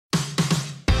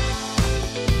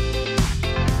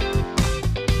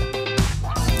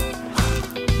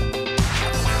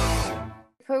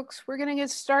folks. We're going to get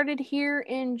started here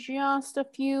in just a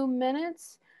few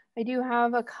minutes. I do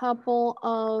have a couple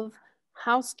of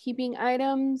housekeeping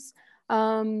items.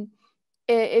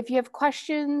 If you have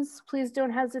questions, please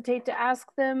don't hesitate to ask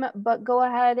them, but go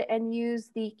ahead and use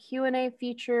the Q&A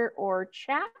feature or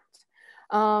chat.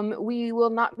 We will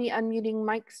not be unmuting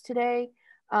mics today.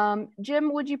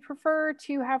 Jim, would you prefer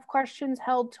to have questions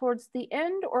held towards the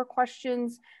end or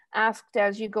questions asked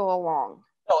as you go along?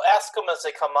 No, ask them as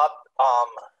they come up.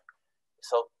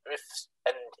 So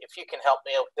if you can help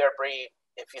me out there, Bree,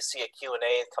 if you see a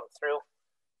Q&A come through,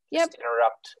 just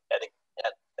interrupt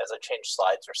as I change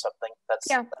slides or something. That's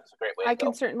a great way to go. I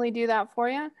can certainly do that for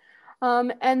you.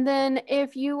 And then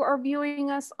if you are viewing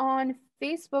us on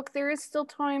Facebook, there is still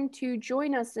time to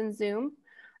join us in Zoom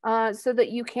so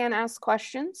that you can ask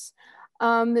questions.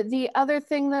 The other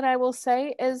thing that I will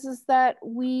say is that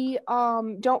we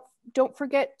don't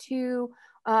forget to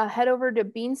head over to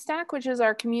Beanstack, which is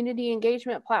our community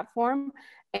engagement platform,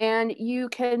 and you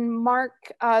can mark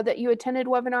that you attended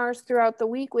webinars throughout the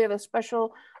week. We have a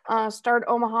special Start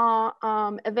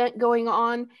Omaha event going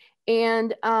on,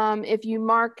 and if you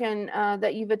mark and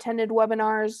that you've attended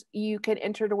webinars, you can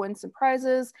enter to win some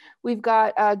prizes. We've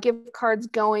got gift cards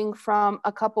going from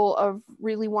a couple of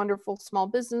really wonderful small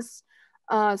businesses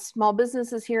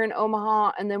here in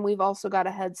Omaha, and then we've also got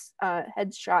a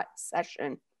headshot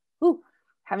session. Ooh,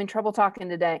 having trouble talking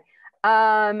today.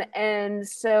 And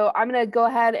so I'm going to go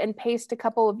ahead and paste a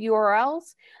couple of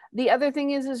URLs. The other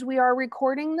thing is we are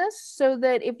recording this so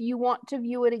that if you want to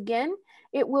view it again,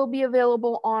 it will be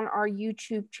available on our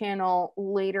YouTube channel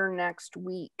later next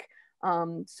week.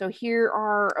 So here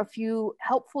are a few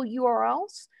helpful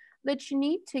URLs that you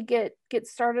need to get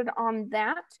started on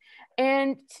that.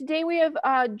 And today we have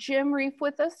Jim Reef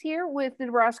with us here with the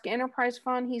Nebraska Enterprise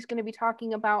Fund. He's going to be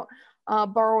talking about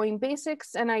borrowing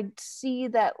basics, and I see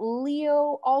that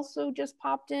Leo also just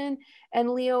popped in, and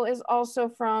Leo is also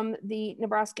from the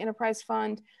Nebraska Enterprise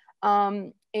Fund.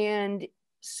 And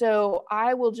so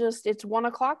I will it's 1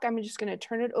 o'clock. I'm just going to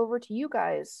turn it over to you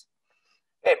guys.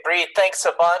 Hey, Bree, thanks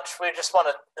a bunch. We just want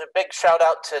a big shout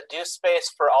out to DoSpace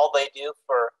for all they do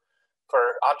for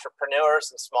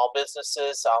entrepreneurs and small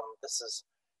businesses.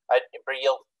 Bree,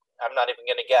 I'm not even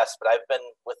going to guess, but I've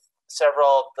been with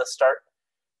several of the start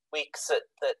weeks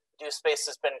that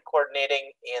DoSpace has been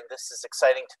coordinating, and this is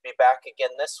exciting to be back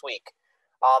again this week.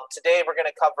 Today we're going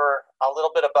to cover a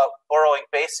little bit about borrowing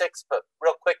basics, but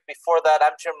real quick before that,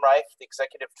 I'm Jim Reif, the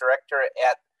Executive Director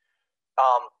at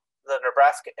the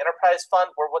Nebraska Enterprise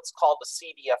Fund. We're what's called a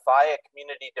CDFI, a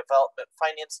Community Development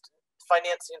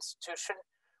Finance Institution.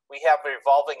 We have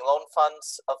revolving loan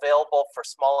funds available for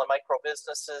small and micro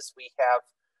businesses. We have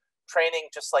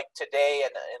training just like today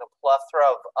and a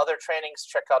plethora of other trainings.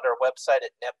 Check out our website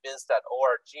at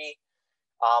netbiz.org.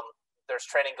 There's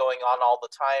training going on all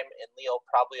the time, and Leo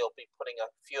probably will be putting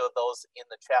a few of those in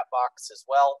the chat box as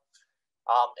well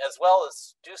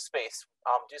as DoSpace.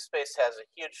 DoSpace has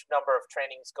a huge number of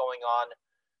trainings going on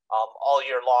all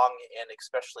year long, and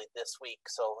especially this week.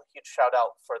 So a huge shout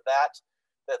out for that.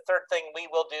 The third thing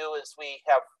we will do is we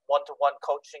have one-to-one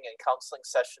coaching and counseling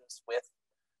sessions with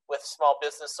small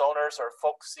business owners or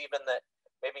folks even that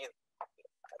maybe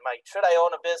should I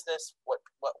own a business? What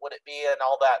would it be and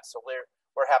all that? So we're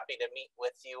happy to meet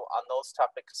with you on those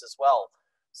topics as well.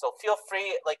 So feel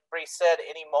free, like Bree said,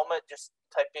 any moment, just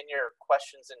type in your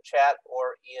questions in chat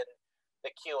or in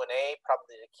the Q&A.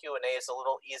 Probably the Q&A is a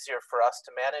little easier for us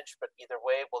to manage, but either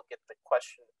way, we'll get the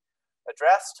question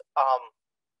addressed.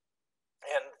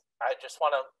 And I just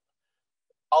want to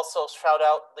also shout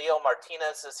out Leo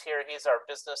Martinez is here. He's our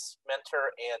business mentor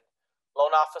and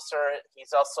loan officer. He's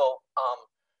also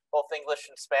both English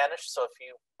and Spanish. So if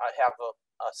you have a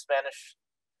Spanish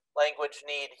language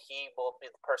need, he will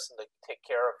be the person to take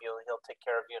care of you. He'll take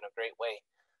care of you in a great way.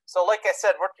 So like I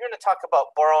said, we're going to talk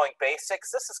about borrowing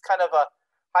basics. This is kind of a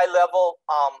high level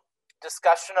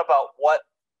discussion about what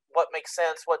makes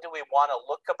sense. What do we want to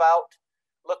look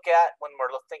at when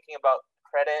we're thinking about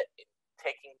credit,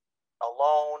 taking a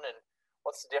loan, and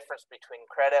what's the difference between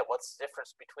credit, what's the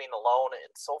difference between a loan,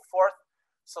 and so forth.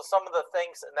 So some of the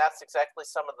things, and that's exactly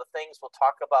some of the things we'll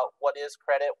talk about. What is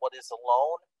credit? What is a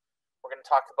loan? We're going to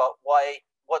talk about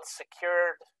what's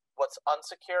secured, what's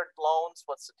unsecured loans,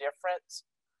 what's the difference.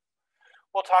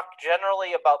 We'll talk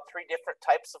generally about 3 different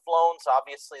types of loans.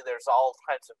 Obviously, there's all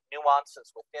kinds of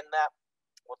nuances within that.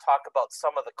 We'll talk about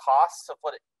some of the costs of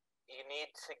what you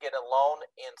need to get a loan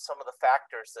and some of the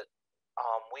factors that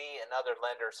we and other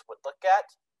lenders would look at.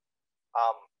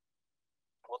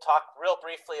 We'll talk real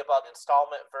briefly about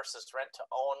installment versus rent to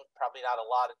own. Probably not a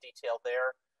lot of detail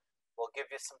there. We'll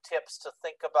give you some tips to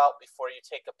think about before you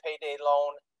take a payday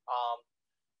loan.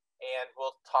 And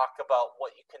we'll talk about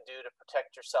what you can do to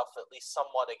protect yourself at least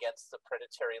somewhat against the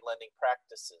predatory lending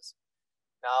practices.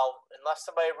 Now, unless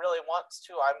somebody really wants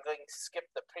to, I'm going to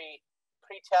skip the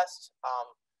pre-test,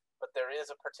 but there is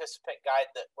a participant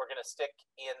guide that we're going to stick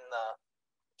in the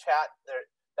chat.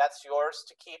 That's yours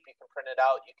to keep. You can print it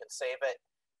out. You can save it.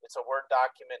 It's a Word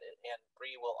document, and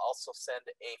Bree will also send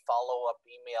a follow-up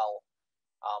email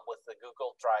with the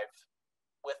Google Drive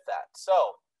with that.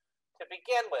 So, to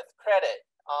begin with, credit.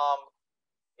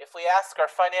 If we ask our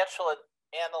financial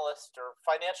analyst or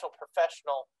financial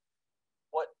professional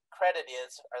what credit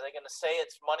is, are they going to say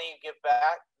it's money you give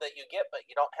back that you get but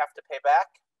you don't have to pay back?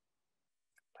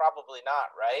 Probably not,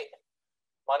 right?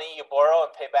 Money you borrow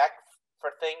and pay back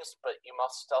for things, but you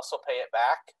must also pay it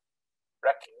back.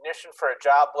 Recognition for a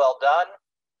job well done,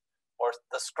 or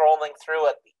the scrolling through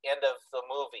at the end of the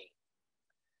movie.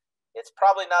 It's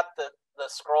probably not the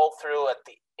scroll through at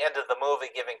the end of the movie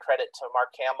giving credit to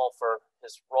Mark Hamill for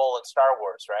his role in Star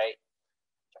Wars, right?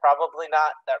 It's probably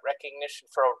not that recognition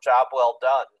for a job well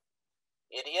done.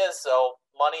 It is, though,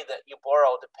 money that you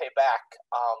borrow to pay back.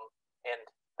 And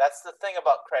that's the thing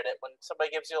about credit. When somebody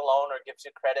gives you a loan or gives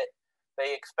you credit,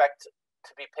 they expect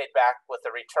to be paid back with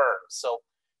a return. So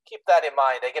keep that in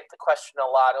mind. I get the question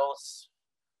a lot,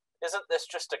 isn't this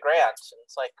just a grant? And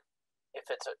it's like,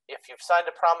 if you've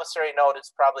signed a promissory note,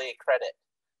 it's probably a credit.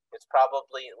 It's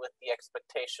probably with the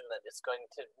expectation that it's going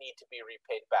to need to be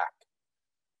repaid back.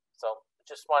 So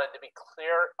just wanted to be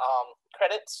clear.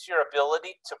 Credit's your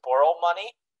ability to borrow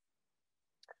money.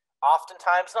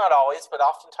 Oftentimes, not always, but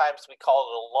oftentimes we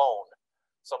call it a loan.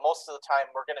 So most of the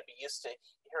time we're going to be used to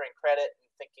hearing credit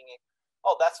and thinking,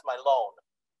 oh, that's my loan.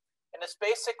 And it's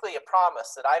basically a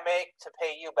promise that I make to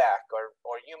pay you back, or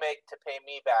you make to pay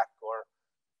me back, or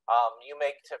you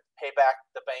make to pay back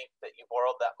the bank that you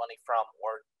borrowed that money from,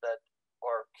 or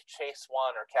Chase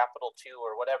One or Capital Two,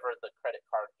 or whatever the credit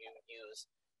card you use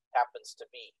happens to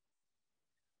be.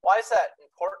 Why is that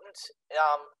important?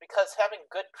 Because having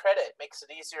good credit makes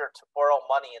it easier to borrow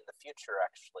money in the future,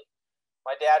 actually.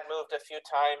 My dad moved a few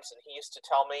times, and he used to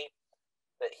tell me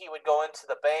that he would go into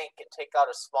the bank and take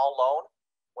out a small loan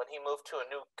when he moved to a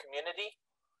new community,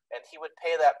 and he would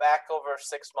pay that back over 6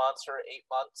 months or 8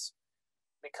 months.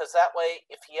 Because that way,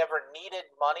 if he ever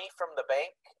needed money from the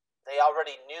bank, they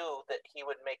already knew that he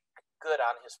would make good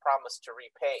on his promise to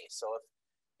repay. So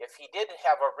if he did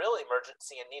have a real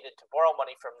emergency and needed to borrow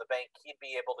money from the bank, he'd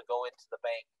be able to go into the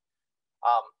bank.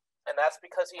 And that's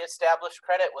because he established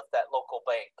credit with that local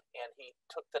bank, and he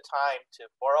took the time to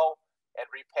borrow and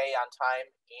repay on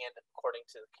time and according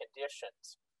to the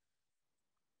conditions.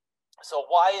 So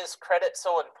why is credit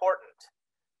so important?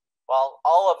 Well,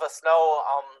 all of us know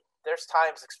there's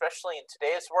times, especially in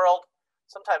today's world,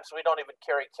 sometimes we don't even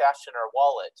carry cash in our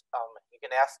wallet. You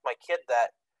can ask my kid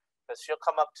that, because she'll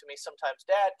come up to me sometimes,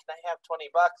 Dad, can I have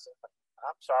 $20?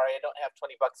 I'm sorry, I don't have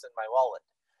 $20 in my wallet.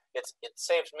 It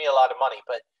saves me a lot of money,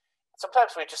 but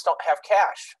sometimes we just don't have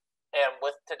cash. And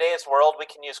with today's world, we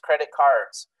can use credit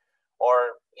cards,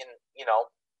 or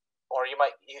you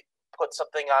might put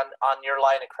something on your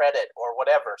line of credit or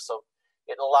whatever. So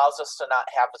it allows us to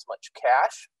not have as much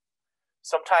cash.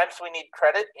 Sometimes we need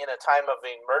credit in a time of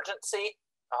emergency.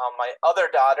 My other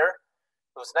daughter,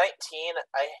 who's 19,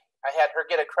 I had her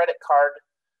get a credit card,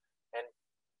 and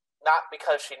not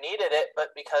because she needed it,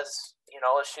 but because, if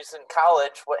she's in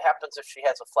college, what happens if she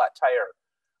has a flat tire?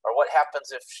 Or what happens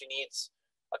if she needs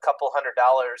a couple $100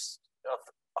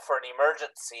 for an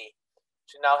emergency?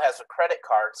 She now has a credit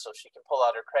card, so she can pull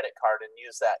out her credit card and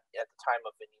use that at the time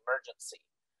of an emergency.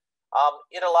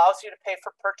 It allows you to pay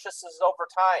for purchases over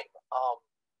time.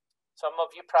 Some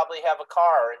of you probably have a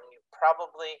car, and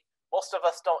most of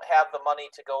us don't have the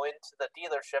money to go into the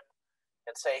dealership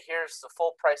and say, here's the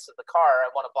full price of the car,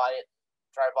 I want to buy it,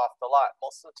 drive off the lot.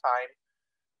 Most of the time,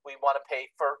 we want to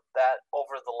pay for that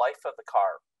over the life of the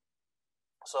car.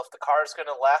 So if the car is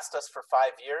going to last us for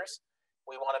 5 years,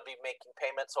 we want to be making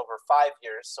payments over 5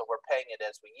 years, so we're paying it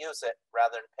as we use it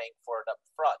rather than paying for it up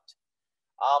front.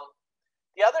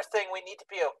 The other thing we need to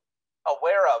be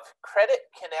aware of, credit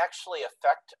can actually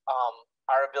affect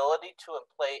our ability to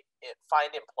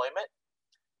find employment,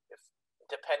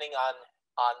 depending on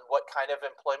what kind of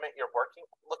employment you're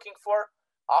looking for.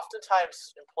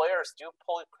 Oftentimes, employers do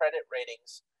pull credit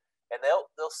ratings, and they'll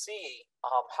see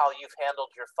how you've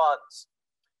handled your funds.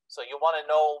 So you want to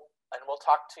know, and we'll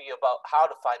talk to you about how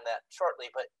to find that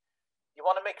shortly, but you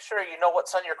want to make sure you know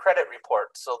what's on your credit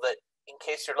report, so that in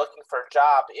case you're looking for a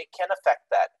job, it can affect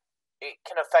that. It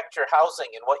can affect your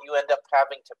housing and what you end up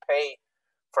having to pay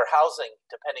for housing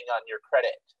depending on your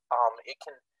credit.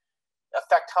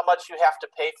 affect how much you have to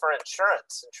pay for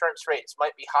insurance. Insurance rates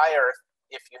might be higher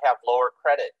if you have lower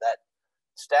credit. They've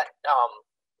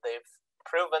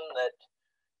proven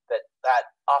that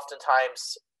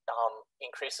oftentimes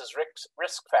increases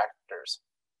risk factors.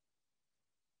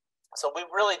 So we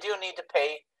really do need to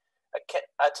pay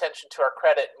attention to our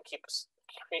credit and keep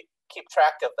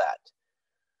track of that.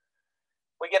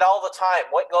 We get all the time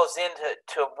what goes into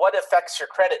what affects your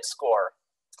credit score.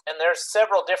 And there's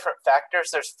several different factors.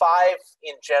 There's 5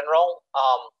 in general.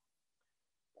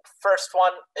 First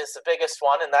one is the biggest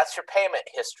one, and that's your payment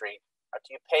history.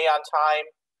 Do you pay on time?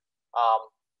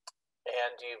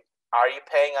 And are you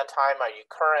paying on time? Are you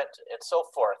current? And so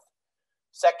forth.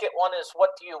 Second one is,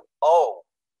 what do you owe?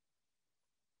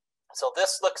 So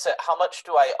this looks at how much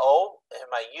do I owe?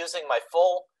 Am I using my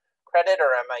full credit,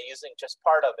 or am I using just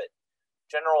part of it?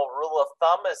 General rule of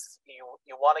thumb is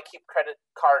you want to keep credit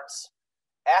cards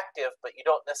active, but you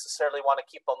don't necessarily want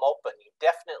to keep them open. You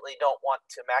definitely don't want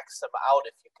to max them out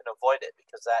if you can avoid it,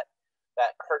 because that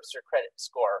hurts your credit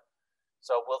score.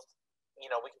 So we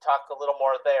can talk a little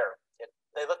more there.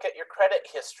 They look at your credit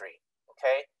history.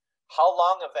 Okay, how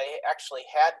long have they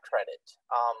actually had credit?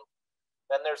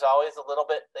 Then there's always a little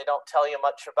bit they don't tell you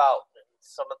much about.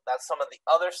 That's some of the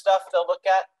other stuff they'll look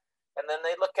at. And then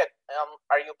they look at,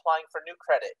 are you applying for new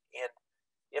credit? And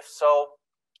if so,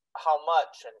 how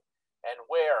much and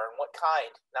where and what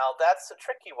kind? Now, that's a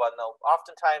tricky one, though.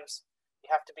 Oftentimes,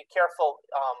 you have to be careful.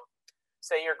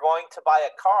 Say you're going to buy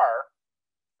a car.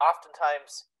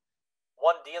 Oftentimes,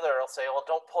 one dealer will say, well,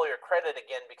 don't pull your credit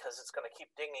again because it's going to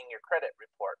keep dinging your credit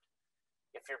report.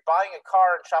 If you're buying a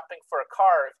car and shopping for a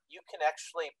car, you can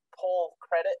actually pull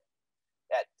credit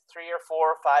at 3 or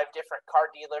 4 or 5 different car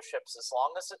dealerships, as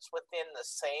long as it's within the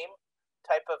same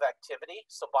type of activity.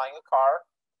 So buying a car,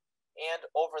 and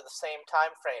over the same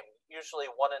time frame, usually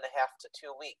 1.5 to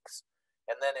 2 weeks,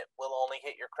 and then it will only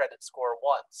hit your credit score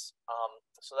once.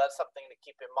 So that's something to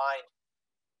keep in mind.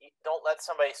 Don't let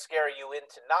somebody scare you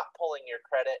into not pulling your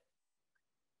credit.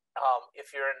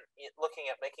 If you're looking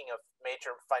at making a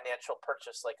major financial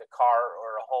purchase like a car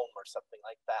or a home or something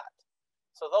like that.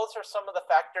 So those are some of the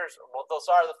factors. Well,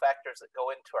 those are the factors that go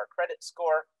into our credit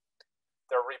score.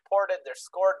 They're reported. They're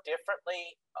scored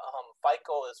differently.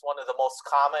 FICO is one of the most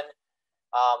common,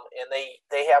 and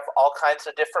they have all kinds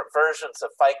of different versions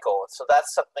of FICO. So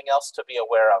that's something else to be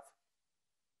aware of.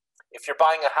 If you're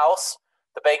buying a house,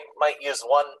 the bank might use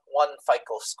one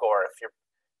FICO score. If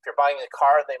you're buying a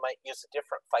car, they might use a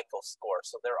different FICO score.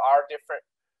 So there are different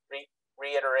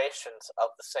reiterations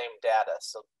of the same data.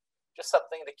 So just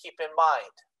something to keep in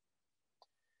mind.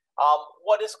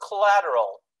 What is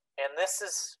collateral? And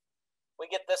we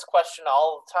get this question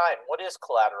all the time. What is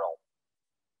collateral?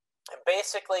 And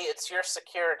basically, it's your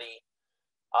security.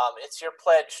 It's your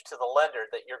pledge to the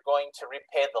lender that you're going to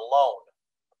repay the loan.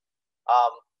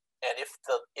 And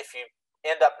if you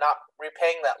end up not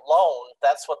repaying that loan,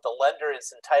 that's what the lender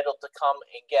is entitled to come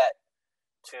and get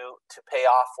to pay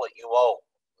off what you owe.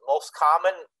 Most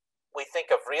common, we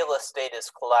think of real estate as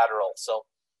collateral. So,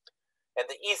 and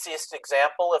the easiest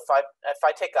example, if I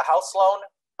take a house loan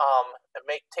and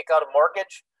take out a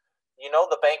mortgage,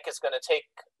 the bank is going to take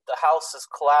the house as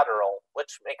collateral,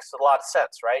 which makes a lot of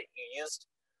sense, right? You use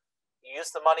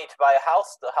the money to buy a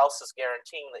house. The house is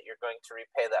guaranteeing that you're going to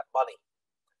repay that money.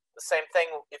 The same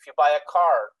thing if you buy a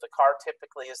car. The car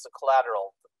typically is the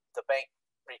collateral. The bank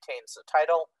retains the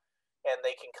title, and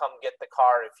they can come get the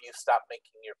car if you stop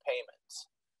making your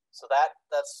payments. So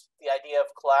that's the idea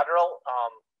of collateral.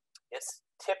 It's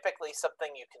typically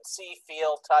something you can see,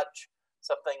 feel, touch,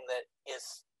 something that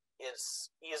is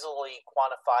easily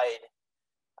quantified,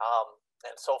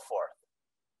 and so forth.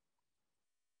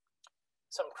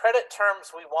 Some credit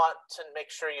terms we want to make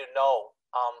sure you know.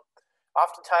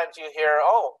 Oftentimes you hear,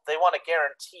 oh, they want a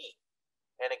guarantee.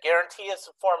 And a guarantee is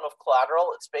a form of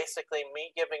collateral. It's basically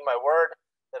me giving my word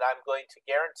that I'm going to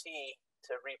guarantee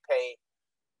to repay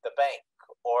the bank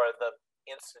or the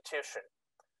institution.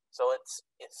 So it's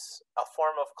a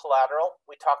form of collateral.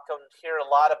 We talk here a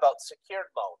lot about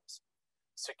secured loans.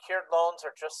 Secured loans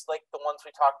are just like the ones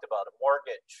we talked about: a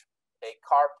mortgage, a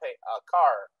car,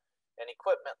 an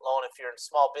equipment loan if you're in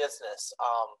small business.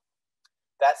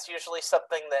 That's usually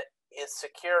something that is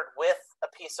secured with a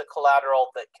piece of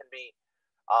collateral that can be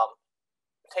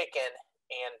taken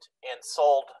and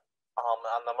sold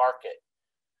on the market.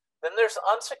 Then there's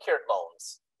unsecured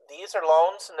loans. These are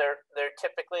loans, and they're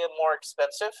typically more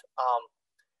expensive.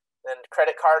 And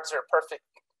credit cards are perfect.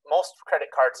 Most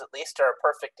credit cards, at least, are a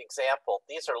perfect example.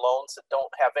 These are loans that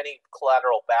don't have any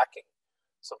collateral backing.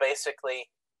 So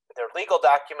basically, they're legal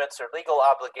documents or legal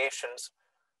obligations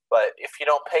But if you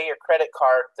don't pay your credit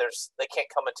card, they can't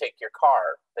come and take your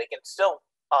car. They can still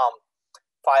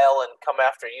file and come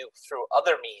after you through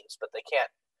other means, but they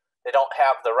don't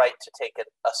have the right to take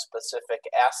a specific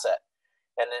asset.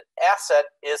 And an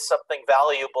asset is something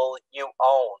valuable you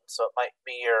own. So it might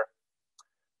be your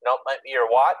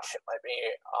watch, it might be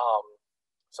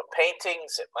some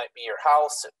paintings, it might be your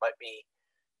house, it might be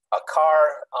a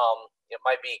car, it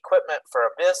might be equipment for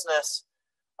a business.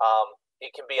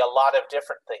 It can be a lot of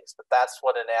different things, but that's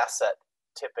what an asset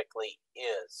typically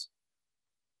is.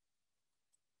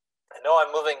 I know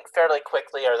I'm moving fairly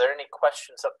quickly. Are there any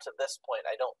questions up to this point?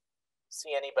 I don't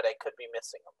see any, but I could be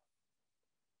missing them.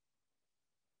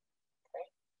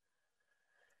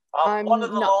 Okay. One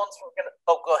of the loans we're going to...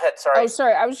 Oh, go ahead. Sorry. Oh,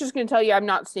 sorry. I was just going to tell you I'm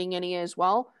not seeing any as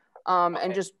well. Okay.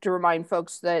 And just to remind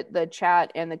folks that the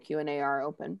chat and the Q&A are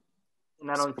open. And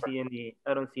I don't see any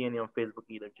on Facebook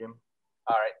either, Jim.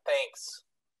 All right, thanks.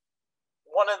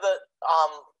 One of the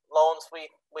loans we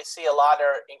see a lot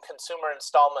are in consumer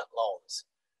installment loans.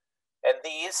 And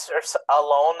these are a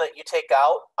loan that you take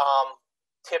out.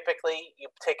 Typically, you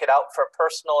take it out for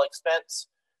personal expense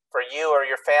for you or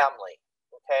your family,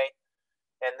 okay?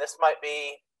 And this might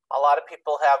be, a lot of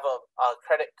people have a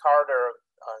credit card or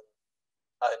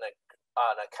an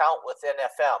account with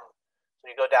NFM. So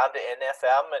you go down to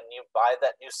NFM and you buy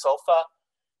that new sofa,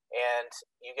 and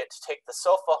you get to take the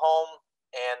sofa home,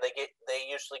 and they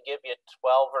usually give you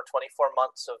 12 or 24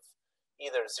 months of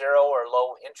either zero or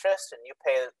low interest, and you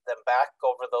pay them back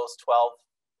over those 12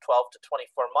 to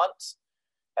 24 months.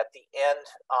 At the end,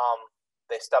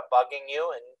 they stop bugging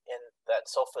you, and that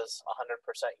sofa is 100%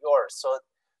 yours. So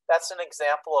that's an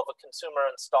example of a consumer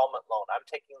installment loan. I'm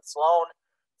taking this loan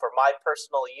for my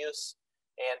personal use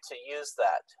and to use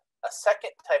that. A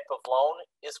second type of loan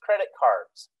is credit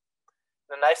cards.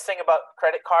 The nice thing about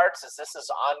credit cards is this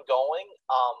is ongoing.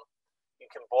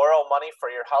 You can borrow money for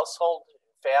your household,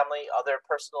 family, other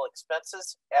personal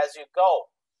expenses as you go.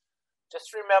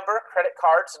 Just remember, credit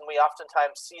cards, and we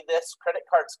oftentimes see this, credit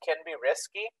cards can be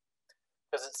risky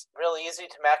because it's really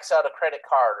easy to max out a credit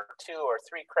card or 2 or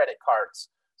 3 credit cards.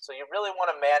 So you really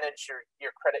want to manage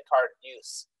your credit card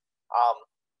use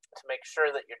to make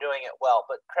sure that you're doing it well.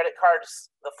 But credit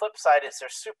cards, the flip side is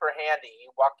they're super handy.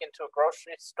 You walk into a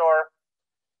grocery store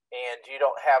and you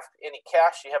don't have any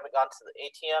cash, you haven't gone to the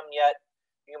ATM yet,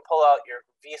 you can pull out your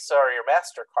Visa or your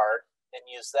MasterCard and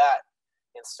use that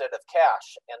instead of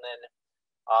cash. And then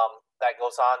that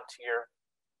goes on to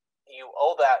you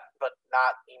owe that, but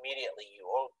not immediately. You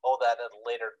owe that at a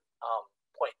later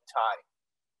point in time.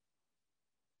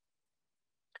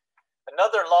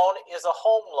 Another loan is a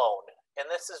home loan, and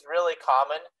this is really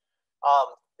common.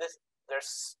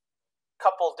 There's a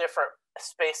couple different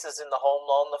spaces in the home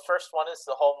loan. The first one is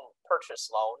the home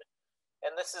purchase loan,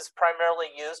 and this is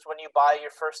primarily used when you buy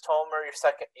your first home or your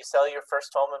second. You sell your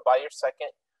first home and buy your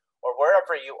second, or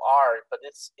wherever you are. But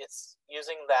it's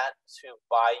using that to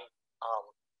buy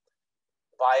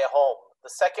a home.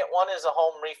 The second one is a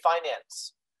home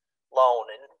refinance loan,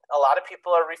 and a lot of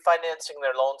people are refinancing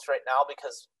their loans right now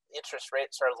because interest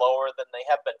rates are lower than they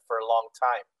have been for a long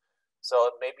time.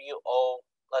 So maybe you owe,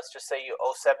 let's just say you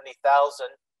owe $70,000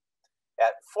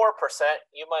 at 4%.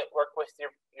 You might work with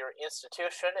your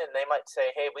institution, and they might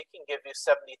say, hey, we can give you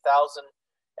 $70,000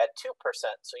 at 2%.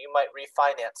 So you might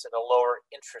refinance at a lower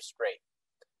interest rate.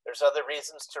 There's other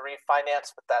reasons to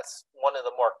refinance, but that's one of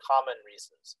the more common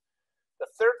reasons. The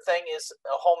third thing is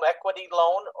a home equity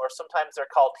loan, or sometimes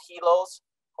they're called HELOs,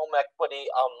 home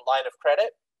equity line of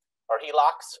credit, or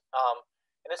HELOCs.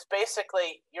 And it's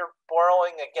basically you're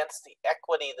borrowing against the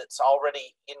equity that's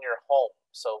already in your home.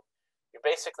 So you're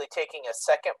basically taking a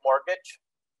second mortgage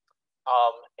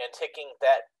and taking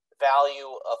that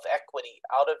value of equity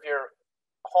out of your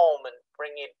home and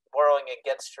borrowing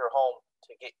against your home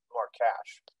to get more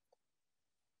cash.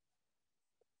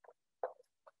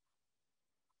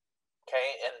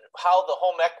 Okay, and how the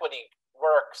home equity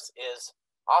works is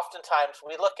oftentimes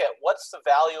we look at what's the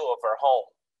value of our home.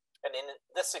 And in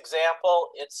this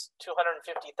example, it's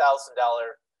 $250,000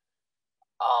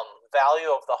 value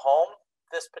of the home.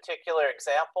 This particular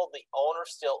example, the owner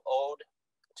still owed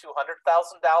 $200,000.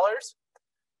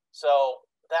 So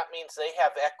that means they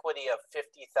have equity of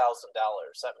 $50,000.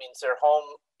 That means their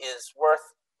home is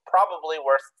probably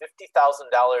worth $50,000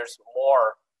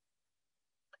 more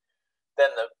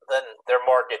than their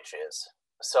mortgage is.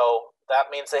 So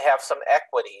that means they have some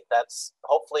equity. That's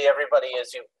hopefully everybody,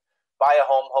 as you buy a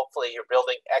home, hopefully you're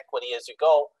building equity as you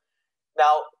go.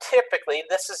 Now, typically,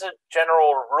 this is a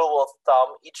general rule of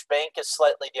thumb. Each bank is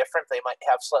slightly different. They might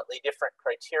have slightly different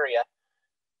criteria.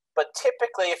 But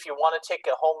typically, if you want to take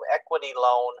a home equity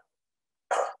loan,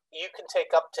 you can take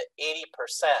up to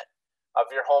 80% of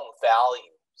your home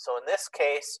value. So in this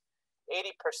case,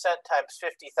 80% times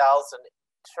 50,000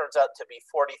 turns out to be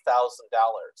 $40,000.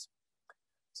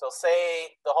 So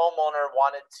say the homeowner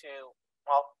wanted to,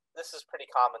 well, this is pretty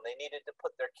common. They needed to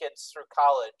put their kids through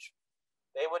college.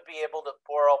 They would be able to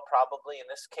borrow probably,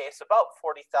 in this case, about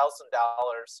 $40,000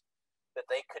 that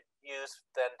they could use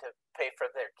then to pay for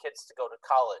their kids to go to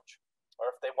college.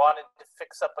 Or if they wanted to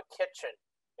fix up a kitchen,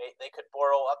 they could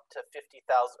borrow up to $50,000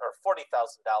 or $40,000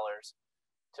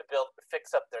 to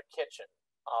fix up their kitchen.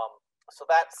 So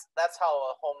that's how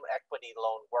a home equity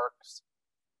loan works,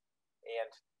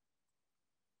 and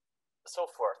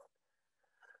so forth.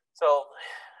 So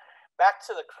back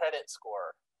to the credit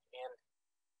score, and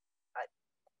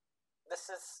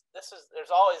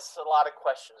there's always a lot of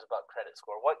questions about credit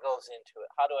score. What goes into it?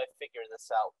 How do I figure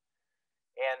this out?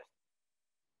 And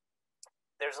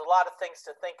there's a lot of things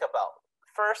to think about.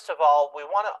 First of all, we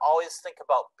want to always think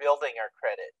about building our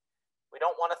credit. We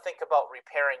don't want to think about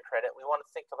repairing credit. We want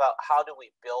to think about how do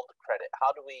we build credit?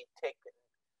 How do we take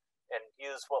and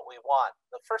use what we want?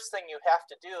 The first thing you have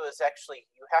to do is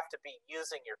actually you have to be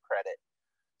using your credit.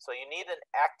 So you need an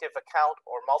active account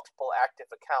or multiple active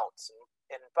accounts.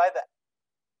 And by that,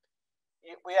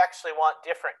 we actually want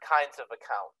different kinds of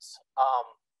accounts.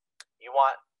 You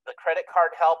want the credit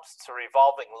card helps. It's a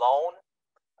revolving loan.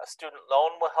 A student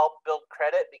loan will help build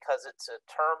credit because it's a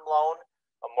term loan.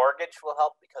 A mortgage will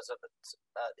help because of it's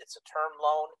a term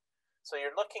loan. So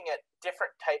you're looking at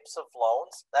different types of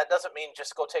loans. That doesn't mean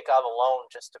just go take out a loan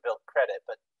just to build credit,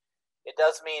 but it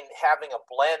does mean having a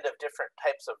blend of different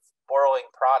types of borrowing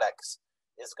products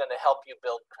is going to help you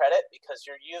build credit because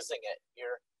you're using it.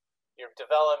 You're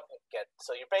developing it.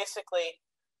 So you're getting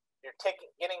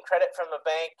credit from the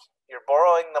bank. You're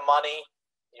borrowing the money.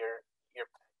 You're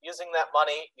using that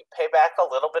money. You pay back a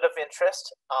little bit of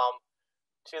interest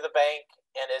to the bank,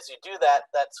 and as you do that,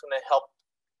 that's going to help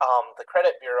the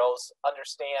credit bureaus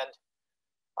understand,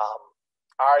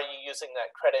 are you using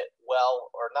that credit well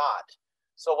or not?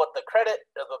 So what the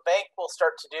bank will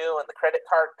start to do, and the credit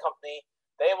card company,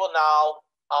 they will now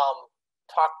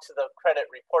talk to the credit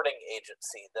reporting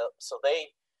agency. In the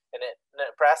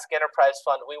Nebraska Enterprise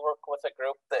Fund, we work with a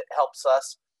group that helps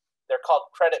us. They're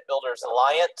called Credit Builders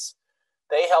Alliance.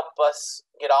 They help us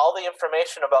get all the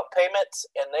information about payments,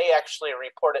 and they actually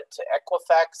report it to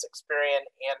Equifax, Experian,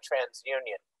 and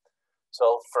TransUnion.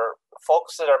 So for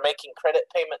folks that are making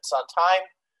credit payments on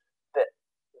time, that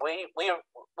we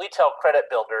tell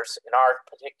credit builders, in our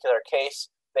particular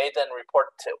case, they then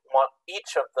report to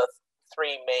each of the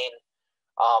three main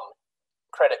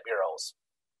credit bureaus.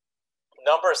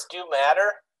 Numbers do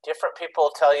matter. Different people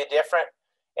will tell you different.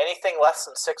 Anything less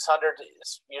than 600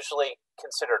 is usually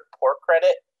considered poor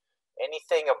credit.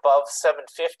 Anything above 750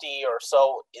 or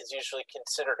so is usually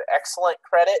considered excellent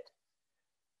credit.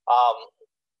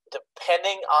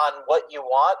 Depending on what you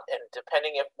want and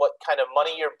depending on what kind of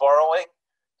money you're borrowing,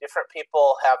 different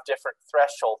people have different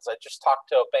thresholds. I just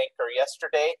talked to a banker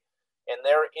yesterday, and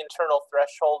their internal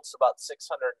threshold's about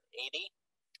 680.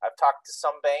 I've talked to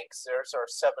some banks, theirs are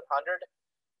 700.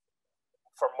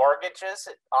 For mortgages,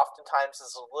 it oftentimes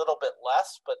is a little bit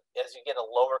less, but as you get a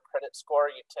lower credit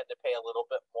score, you tend to pay a little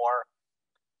bit more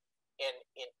in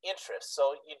interest.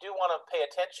 So you do want to pay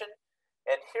attention.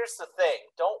 And here's the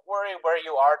thing, don't worry where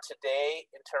you are today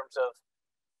in terms of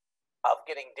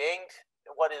getting dinged.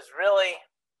 What is really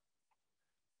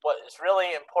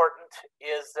important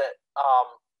is that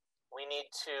we need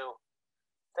to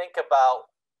think about,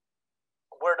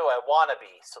 where do I want to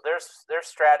be? So there's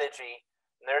strategy,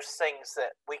 and there's things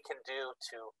that we can do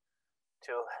to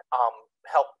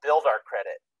help build our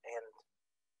credit. And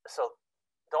so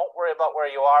don't worry about where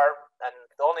you are. And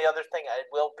the only other thing, I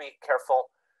will be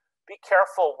careful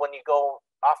when you go.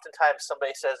 Oftentimes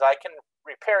somebody says, I can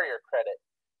repair your credit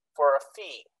for a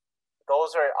fee.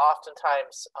 Those are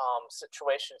oftentimes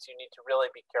situations you need to really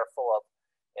be careful of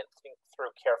and think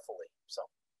through carefully. So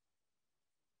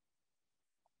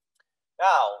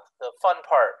now, the fun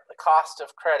part, the cost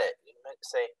of credit. You might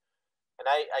say, and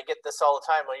I get this all the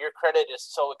time, well, your credit is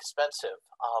so expensive.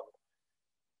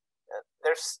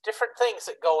 There's different things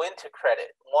that go into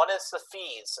credit. One is the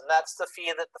fees, and that's the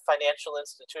fee that the financial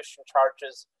institution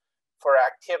charges for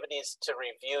activities to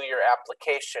review your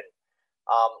application.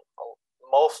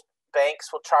 Most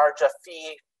banks will charge a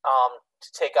fee to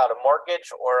take out a mortgage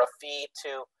or a fee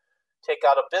to take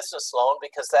out a business loan,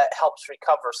 because that helps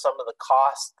recover some of the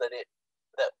costs that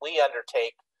we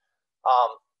undertake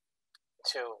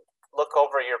to look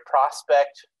over your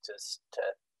prospect, to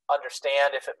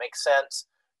understand if it makes sense,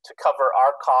 to cover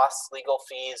our costs, legal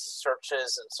fees,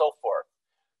 searches, and so forth.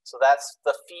 So that's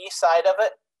the fee side of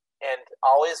it. and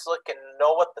always look and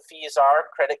know what the fees are.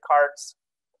 Credit cards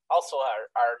also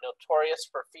are notorious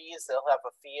for fees. They'll have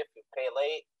a fee if you pay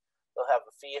late. They'll have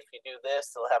a fee if you do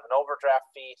this. They'll have an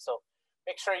overdraft fee. So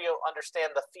make sure you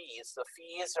understand the fees. The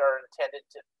fees are intended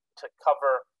to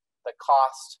cover the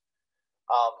cost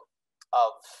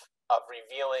of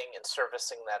reviewing and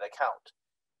servicing that account.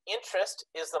 Interest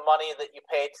is the money that you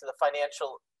pay to the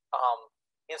financial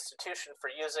institution for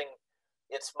using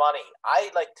its money.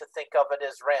 I like to think of it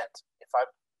as rent.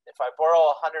 If I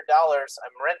borrow $100,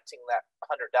 I'm renting that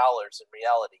 $100 in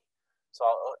reality. So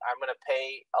I'm going to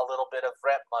pay a little bit of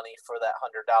rent money for that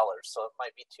 $100. So it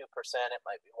might be 2%, it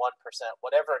might be 1%,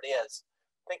 whatever it is.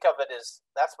 Think of it as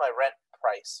that's my rent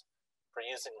price for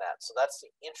using that. So that's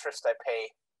the interest I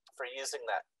pay for using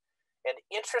that. And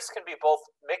interest can be both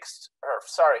fixed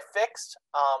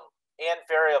and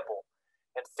variable.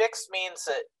 And fixed means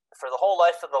that for the whole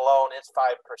life of the loan, it's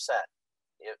 5%.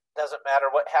 It doesn't matter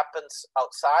what happens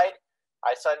outside.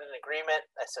 I signed an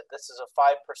agreement. I said, this is a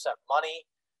 5% money.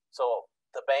 So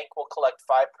the bank will collect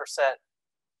 5%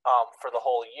 for the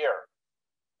whole year.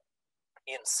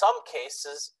 In some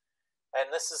cases,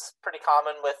 and this is pretty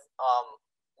common with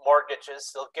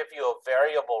mortgages, they'll give you a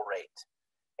variable rate.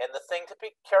 And the thing to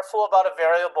be careful about a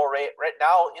variable rate, right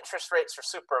now, interest rates are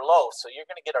super low. So you're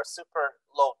going to get a super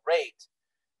low rate.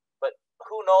 But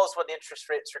who knows what interest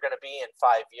rates are going to be in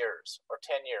 5 years or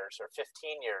 10 years or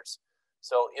 15 years.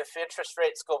 So if interest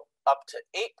rates go up to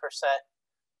 8%,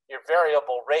 your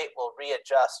variable rate will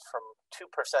readjust from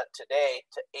 2% today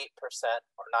to 8%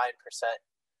 or 9%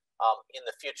 in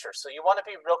the future. So you want to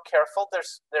be real careful.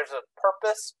 There's a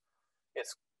purpose.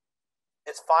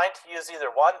 It's fine to use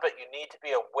either one, but you need to be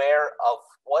aware of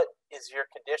what is your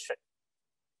condition.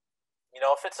 You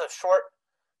know, if it's a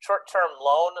short-term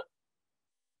loan,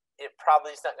 it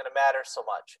probably is not going to matter so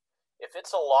much. If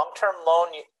it's a long-term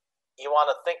loan, you want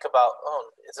to think about,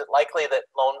 is it likely that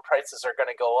loan prices are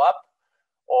going to go up,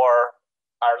 or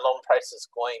are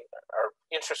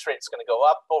interest rates going to go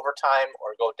up over time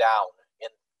or go down?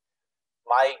 And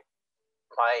my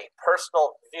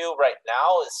personal view right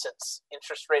now is, since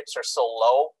interest rates are so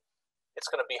low, it's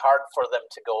going to be hard for them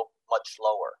to go much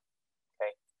lower.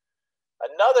 Okay.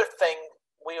 Another thing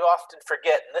we often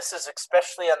forget, and this is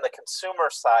especially on the consumer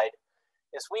side,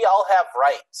 is we all have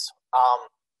rights.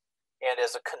 And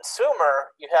as a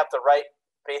consumer, you have the right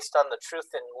based on the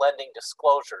Truth in Lending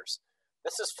disclosures.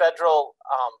 This is federal.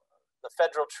 The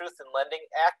Federal Truth in Lending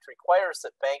Act requires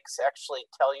that banks actually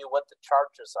tell you what the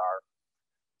charges are,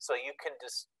 so you can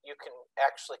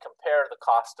actually compare the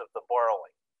cost of the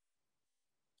borrowing.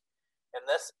 And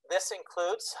this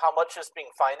includes how much is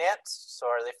being financed. So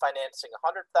are they financing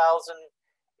 100,000,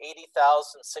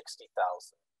 80,000,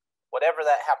 60,000? Whatever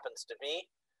that happens to be,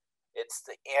 it's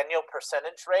the annual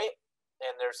percentage rate,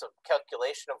 and there's a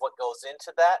calculation of what goes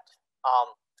into that.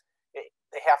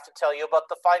 They have to tell you about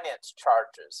the finance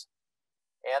charges,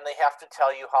 and they have to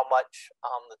tell you how much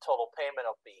the total payment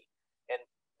will be. And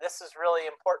this is really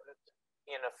important.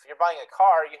 You know, if you're buying a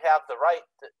car, you have the right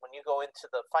that when you go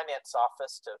into the finance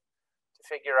office to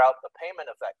figure out the payment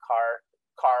of that car,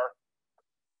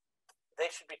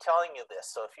 they should be telling you this.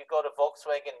 So if you go to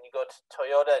Volkswagen, and you go to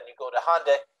Toyota, and you go to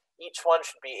Honda, each one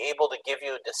should be able to give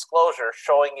you a disclosure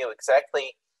showing you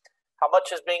exactly how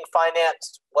much is being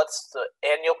financed, what's the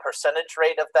annual percentage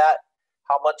rate of that,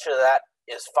 how much of that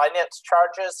is finance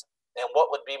charges, and what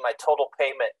would be my total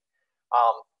payment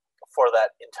for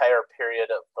that entire period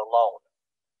of the loan.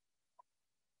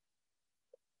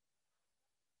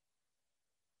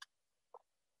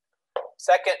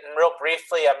 Second, and real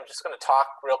briefly, I'm just going to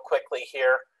talk real quickly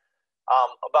here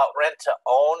about rent to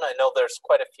own. I know there's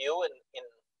quite a few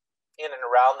in and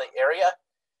around the area.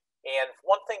 And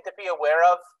one thing to be aware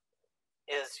of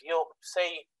is, you'll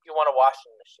say you want a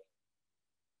washing machine,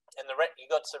 and you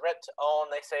go to rent to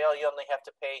own, they say, oh, you only have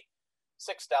to pay $6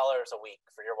 a week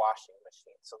for your washing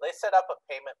machine. So they set up a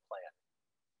payment plan.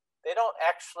 They don't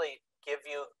actually give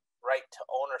you right to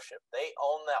ownership. They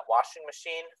own that washing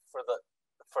machine for the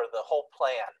whole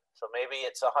plan. So maybe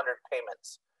it's 100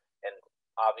 payments, and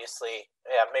obviously,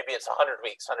 maybe it's 100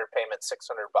 weeks, 100 payments,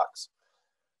 $600.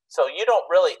 So you don't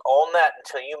really own that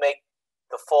until you make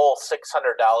the full $600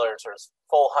 or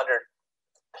full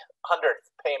 100th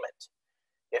payment.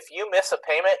 If you miss a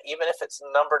payment, even if it's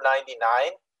number 99,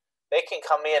 they can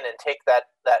come in and take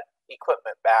that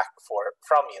equipment back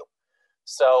from you.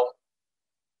 So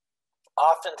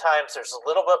oftentimes there's a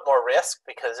little bit more risk,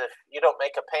 because if you don't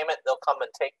make a payment, they'll come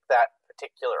and take that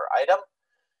particular item.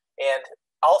 And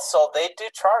also, they do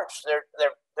charge.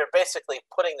 They're basically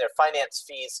putting their finance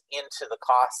fees into the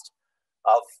cost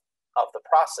of the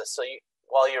process. So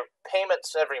while your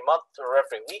payments every month or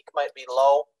every week might be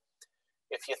low,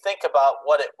 if you think about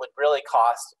what it would really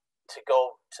cost to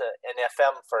go to an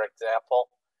FM, for example,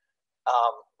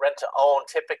 rent to own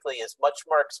typically is much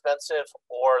more expensive,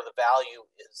 or the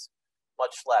value is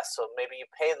much less. So maybe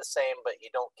you pay the same, but you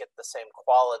don't get the same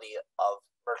quality of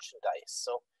merchandise.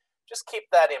 So just keep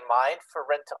that in mind for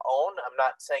rent to own. I'm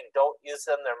not saying don't use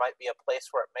them. There might be a place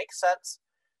where it makes sense,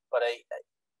 but I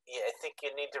think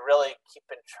you need to really keep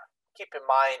in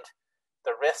mind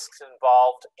the risks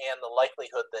involved and the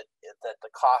likelihood that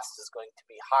the cost is going to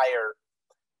be higher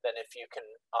than if you can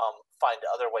find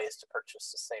other ways to purchase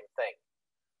the same thing.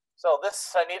 So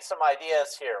I need some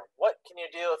ideas here. What can you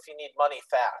do if you need money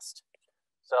fast?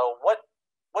 So what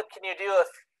can you do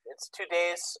if it's 2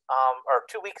 days or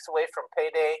 2 weeks away from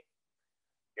payday?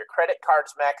 Your credit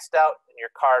card's maxed out and your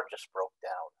car just broke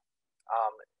down.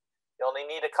 You only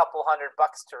need a couple $100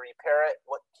 to repair it.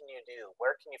 What can you do?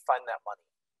 Where can you find that money?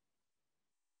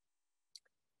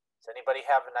 Does anybody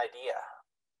have an idea?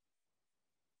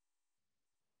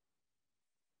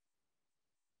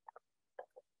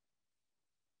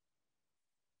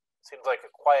 Seems like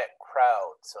a quiet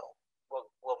crowd, so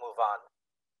we'll move on.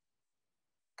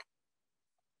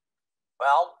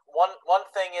 Well, one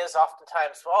thing is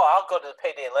oftentimes, I'll go to the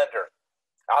payday lender.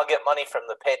 I'll get money from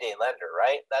the payday lender,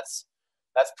 right? That's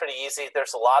pretty easy.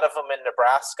 There's a lot of them in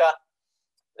Nebraska.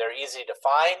 They're easy to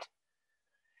find.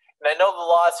 And I know the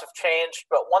laws have changed,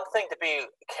 but one thing to be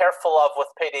careful of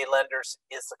with payday lenders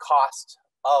is the cost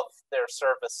of their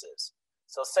services.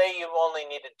 So say you only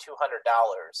needed $200.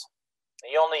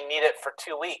 You only need it for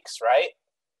 2 weeks, right?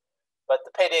 But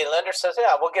the payday lender says,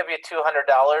 yeah, we'll give you $200.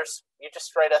 You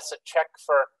just write us a check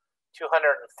for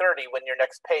 $230 when your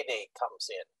next payday comes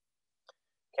in.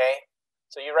 Okay?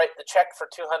 So you write the check for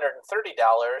 $230.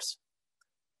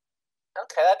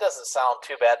 Okay, that doesn't sound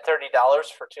too bad. $30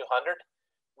 for $200.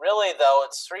 Really, though,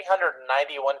 it's 391%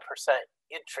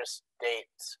 interest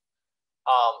rates.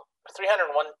 391%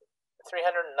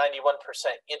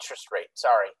 interest rate.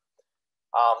 Sorry.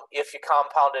 If you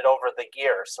compound it over the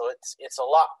year, so it's a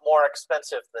lot more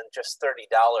expensive than just $30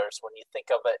 when you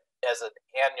think of it as an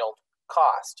annual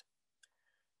cost.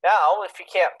 Now, if you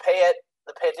can't pay it,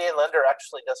 the payday lender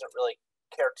actually doesn't really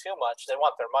care too much. They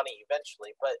want their money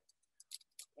eventually, but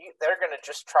they're going to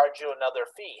just charge you another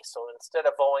fee. So instead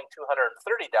of owing $230,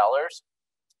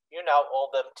 you now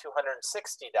owe them $260.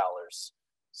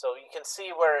 So you can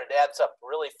see where it adds up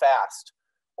really fast.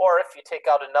 Or if you take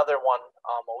out another one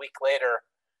a week later,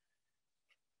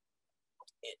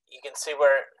 you can see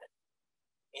where,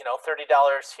 $30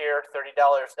 here, $30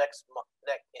 next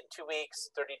in 2 weeks,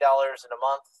 $30 in a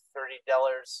month, $30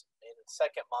 in the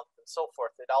second month, and so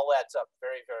forth. It all adds up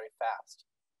very, very fast.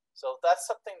 So that's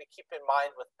something to keep in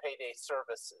mind with payday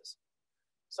services.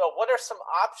 So what are some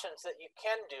options that you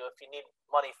can do if you need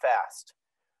money fast?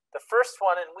 The first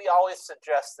one, and we always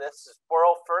suggest this, is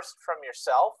borrow first from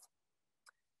yourself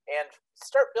and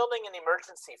start building an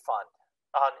emergency fund,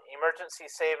 an emergency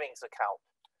savings account.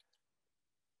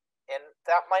 And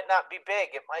that might not be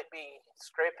big. It might be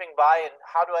scraping by, and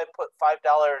how do I put $5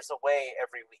 away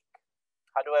every week?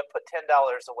 How do I put $10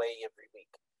 away every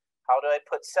week? How do I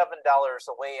put $7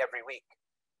 away every week?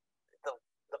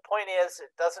 The point is,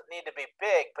 it doesn't need to be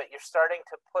big, but you're starting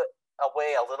to put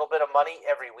away a little bit of money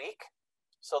every week,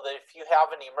 so that if you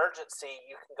have an emergency,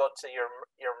 you can go to your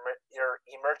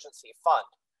emergency fund.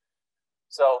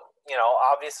 So,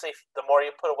 obviously, the more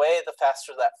you put away, the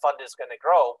faster that fund is going to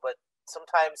grow. But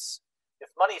sometimes,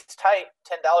 if money's tight,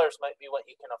 $10 might be what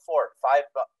you can afford. $5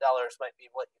 might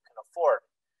be what you can afford.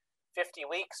 50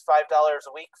 weeks, $5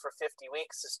 a week for 50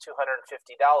 weeks is $250.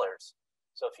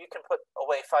 So if you can put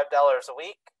away $5 a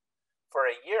week for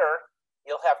a year,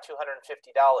 you'll have $250.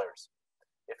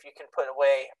 If you can put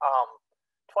away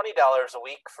 $20 a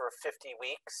week for 50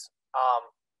 weeks,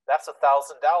 that's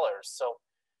 $1,000. So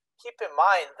keep in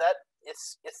mind that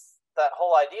it's that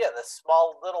whole idea. This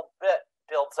small little bit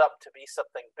builds up to be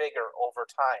something bigger over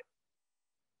time.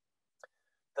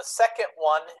 The second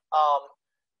one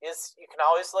is you can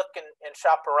always look and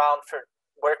shop around for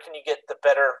where can you get the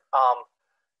better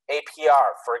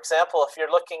APR. For example, if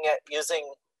you're looking at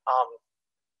using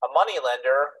a money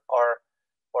lender or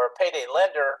a payday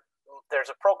lender,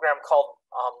 there's a program called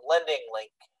Lending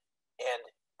Link, and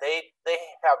they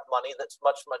have money that's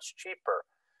much, much cheaper.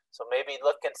 So maybe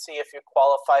look and see if you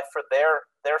qualify for their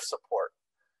support.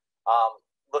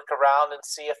 Look around and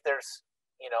see if there's,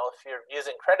 if you're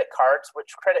using credit cards,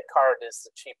 which credit card is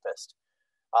the cheapest.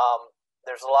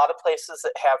 There's a lot of places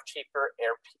that have cheaper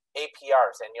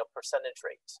APRs, annual percentage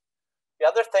rates. The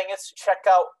other thing is to check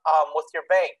out with your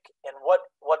bank and what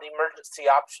emergency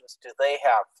options do they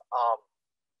have.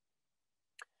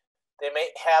 They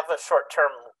may have a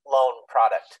short-term loan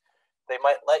product. They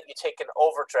might let you take an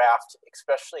overdraft,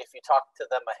 especially if you talk to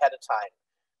them ahead of time.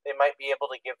 They might be able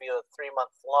to give you a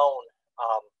 3-month loan,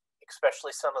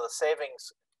 especially some of the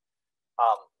savings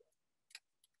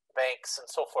banks and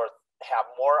so forth have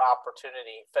more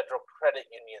opportunity. Federal credit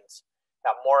unions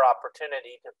have more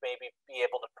opportunity to maybe be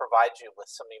able to provide you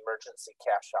with some emergency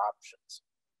cash options.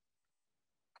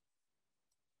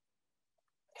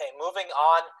 Okay, moving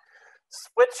on,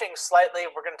 switching slightly,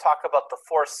 we're going to talk about the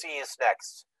 4 C's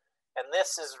next. And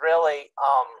this is really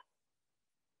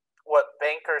what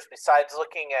bankers, besides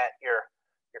looking at your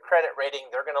credit rating,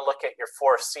 they're going to look at your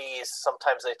 4 C's.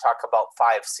 Sometimes they talk about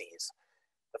 5 C's.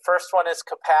 The first one is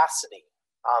capacity,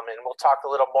 and we'll talk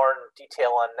a little more in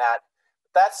detail on that.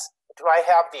 That's, do I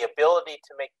have the ability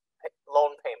to make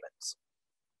loan payments?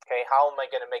 Okay, how am I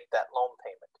going to make that loan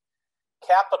payment?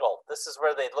 Capital, this is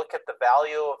where they look at the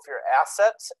value of your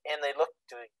assets and they look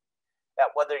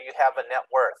at whether you have a net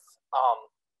worth.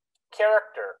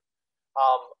 Character,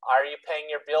 are you paying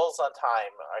your bills on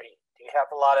time? Do you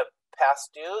have a lot of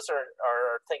past dues, or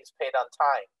are things paid on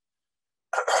time?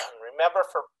 Remember,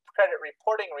 for credit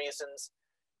reporting reasons,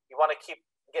 you want to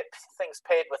get things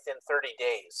paid within 30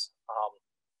 days.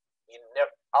 You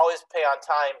never always pay on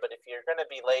time, but if you're going to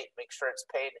be late, make sure it's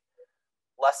paid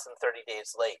less than 30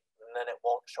 days late, and then it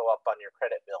won't show up on your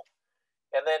credit bill.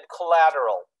 And then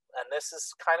collateral, and this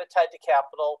is kind of tied to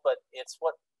capital, but it's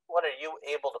what are you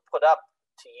able to put up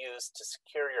to use to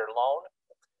secure your loan?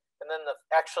 And then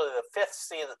actually the 5th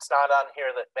C that's not on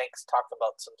here that banks talk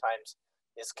about sometimes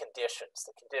is conditions.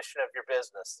 The condition of your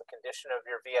business, the condition of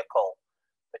your vehicle,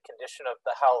 the condition of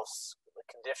the house, the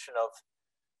condition of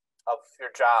your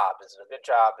job. Is it a good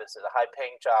job? Is it a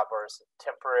high-paying job, or is it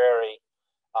temporary?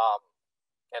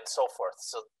 And so forth.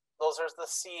 So those are the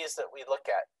C's that we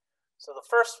look at. So the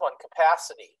first one,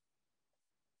 capacity.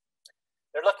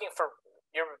 They're looking for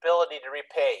your ability to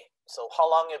repay. So how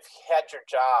long have you had your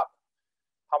job?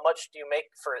 How much do you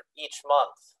make for each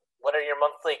month? What are your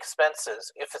monthly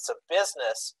expenses? If it's a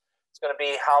business, it's going to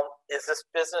be, how is this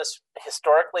business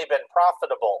historically been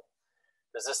profitable?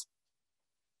 Does this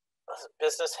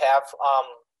business have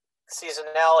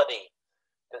seasonality?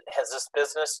 Has this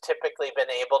business typically been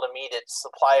able to meet its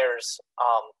suppliers'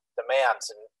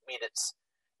 demands and meet its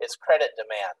credit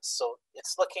demands? So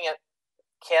it's looking at,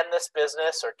 can this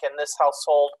business or can this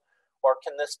household or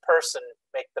can this person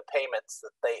make the payments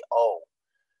that they owe?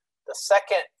 The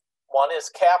second one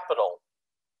is capital.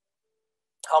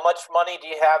 How much money do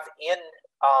you have in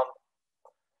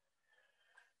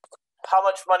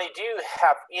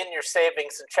your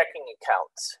savings and checking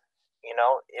accounts? You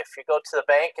know, if you go to the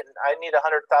bank and I need $100,000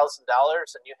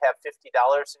 and you have $50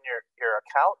 in your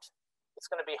account, it's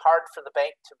going to be hard for the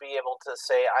bank to be able to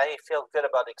say, I feel good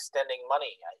about extending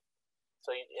money.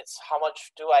 So it's how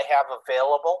much do I have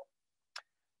available?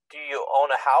 Do you own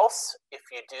a house?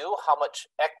 If you do, how much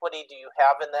equity do you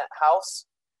have in that house?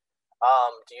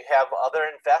 Do you have other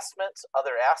investments,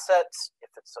 other assets?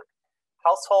 If it's a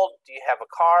household, do you have a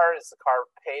car? Is the car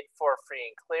paid for free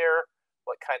and clear?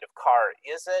 What kind of car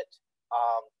is it?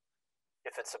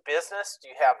 If it's a business,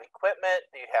 do you have equipment?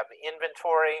 Do you have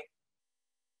inventory?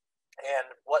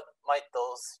 And what might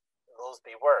those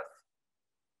be worth?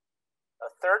 A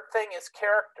third thing is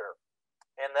character,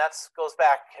 and that goes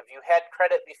back. Have you had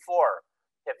credit before?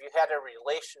 Have you had a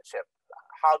relationship?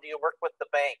 How do you work with the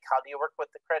bank? How do you work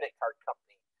with the credit card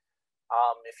company?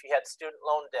 If you had student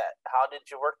loan debt, how did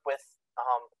you work with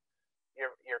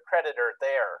your creditor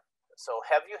there? So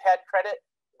have you had credit?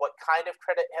 What kind of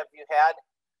credit have you had?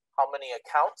 How many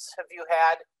accounts have you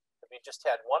had? Have you just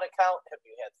had one account? Have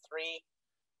you had 3?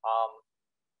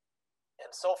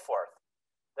 And so forth.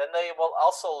 Then they will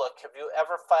also look, have you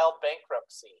ever filed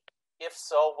bankruptcy? If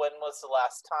so, when was the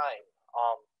last time?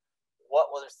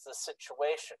 What was the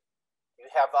situation? Do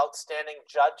you have outstanding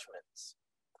judgments?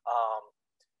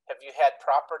 Have you had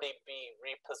property be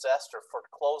repossessed or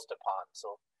foreclosed upon?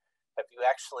 So have you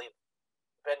actually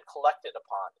been collected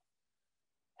upon?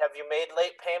 Have you made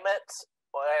late payments?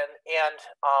 And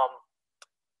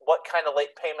what kind of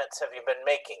late payments have you been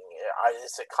making?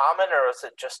 Is it common, or is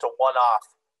it just a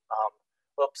one-off?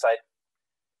 Whoops,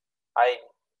 I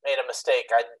made a mistake.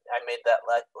 I made that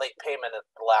late payment at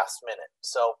the last minute.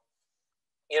 So,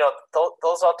 you know,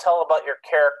 those all tell about your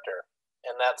character,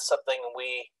 and that's something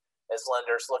we as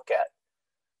lenders look at.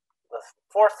 The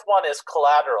fourth one is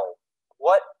collateral.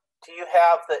 What do you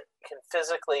have that can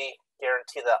physically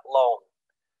guarantee that loan?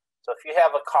 So if you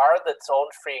have a car that's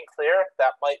owned free and clear,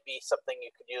 that might be something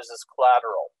you could use as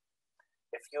collateral.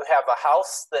 If you have a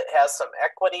house that has some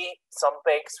equity, some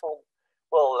banks will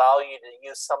allow you to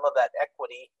use some of that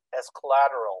equity as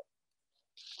collateral.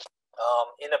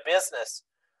 In a business,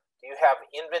 do you have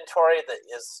inventory that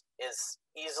is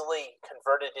easily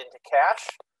converted into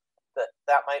cash?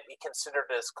 That might be considered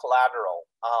as collateral.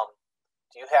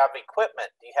 Do you have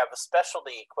equipment? Do you have a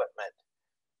specialty equipment?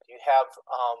 Do you have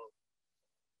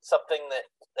something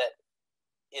that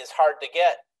is hard to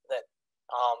get that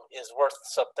is worth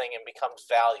something and becomes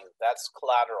value? That's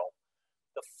collateral.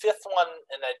 The fifth one,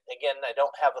 and I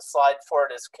don't have a slide for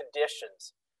it, is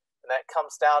conditions. And that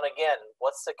comes down again.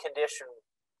 What's the condition?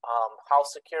 How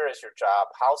secure is your job?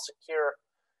 How secure?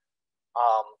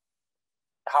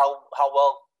 How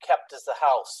well kept is the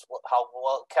house? How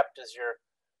well kept is your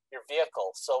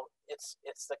vehicle? So it's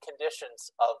the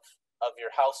conditions of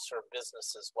your house or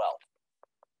business as well.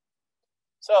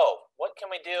 So what can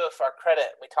we do if our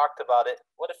credit? We talked about it.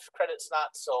 What if credit's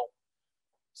not so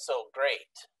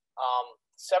great?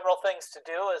 Several things to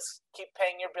do is keep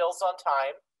paying your bills on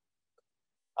time.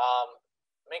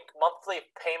 Make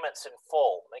monthly payments in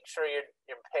full. Make sure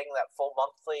you're paying that full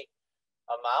monthly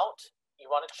amount. You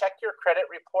want to check your credit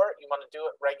report. You want to do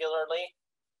it regularly,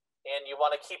 and you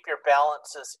want to keep your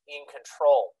balances in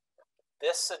control.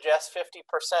 This suggests 50%.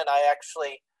 I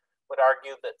actually would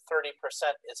argue that 30%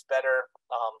 is better.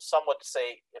 Some would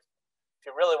say if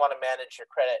you really want to manage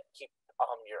your credit, keep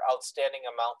your outstanding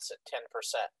amounts at 10%.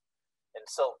 And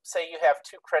so say you have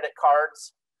 2 credit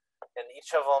cards and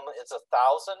each of them is $1,000.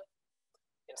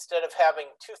 Instead of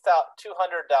having $200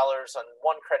 on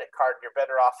one credit card, you're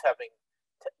better off having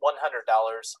 $100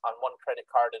 on one credit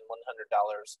card and $100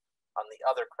 on the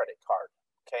other credit card.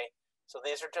 Okay, so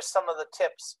these are just some of the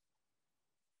tips.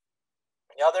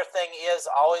 The other thing is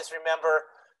always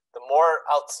remember the more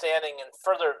outstanding and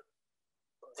further,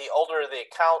 the older the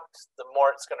account, the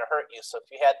more it's going to hurt you. So if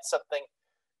you had something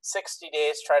 60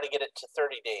 days, try to get it to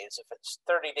 30 days. If it's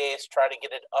 30 days, try to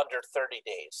get it under 30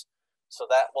 days. So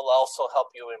that will also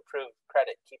help you improve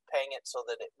credit. Keep paying it so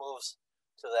that it moves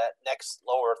to that next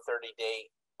lower 30-day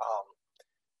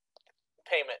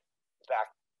payment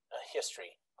back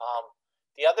history.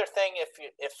 The other thing, if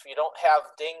you don't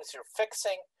have dings you're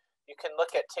fixing, you can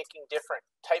look at taking different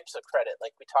types of credit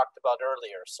like we talked about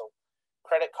earlier. So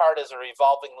credit card is a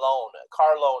revolving loan. A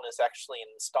car loan is actually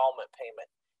an installment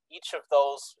payment. Each of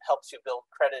those helps you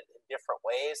build credit in different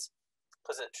ways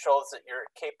because it shows that you're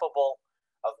capable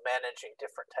of managing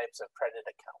different types of credit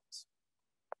accounts.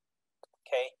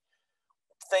 Okay.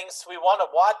 Things we want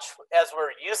to watch as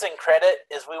we're using credit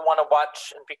is we want to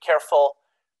watch and be careful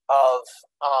of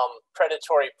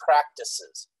predatory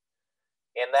practices.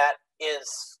 And that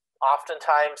is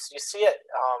oftentimes, you see it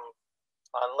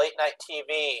on late night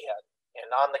TV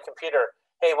and on the computer.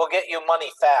 Hey, we'll get you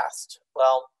money fast.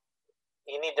 Well,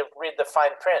 you need to read the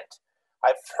fine print.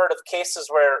 I've heard of cases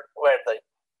where the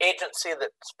agency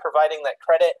that's providing that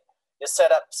credit is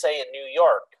set up, say, in New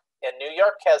York. And New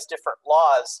York has different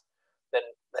laws than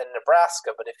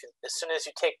Nebraska. But as soon as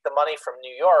you take the money from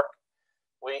New York,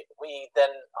 we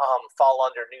then fall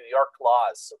under New York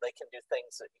laws. So they can do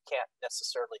things that you can't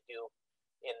necessarily do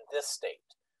in this state.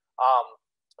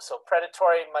 So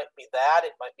predatory might be that.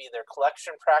 It might be their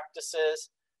collection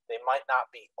practices. They might not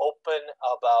be open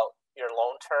about your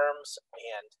loan terms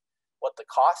and what the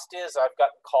cost is. I've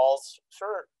gotten calls,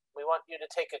 sure, we want you to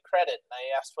take a credit. And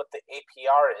I asked what the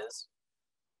APR is.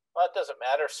 Well, it doesn't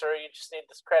matter, sir. You just need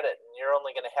this credit, and you're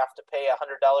only going to have to pay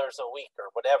 $100 a week or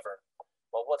whatever.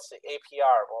 Well, what's the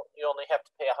APR? Well, you only have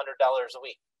to pay $100 a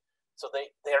week. So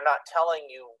they're not telling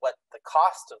you what the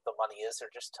cost of the money is.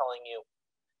 They're just telling you,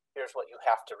 here's what you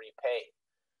have to repay.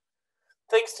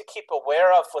 Things to keep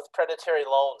aware of with predatory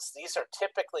loans. These are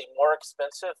typically more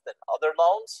expensive than other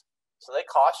loans. So they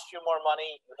cost you more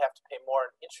money. You have to pay more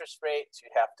in interest rates.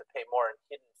 You have to pay more in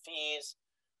hidden fees.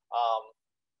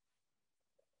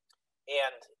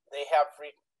 And they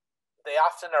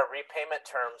often are repayment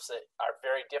terms that are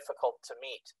very difficult to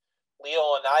meet.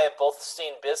 Leo and I have both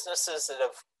seen businesses that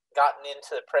have gotten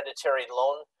into the predatory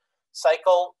loan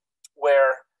cycle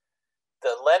where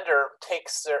the lender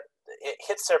hits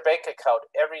their bank account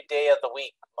every day of the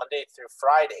week, Monday through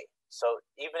Friday. So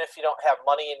even if you don't have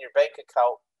money in your bank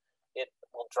account, it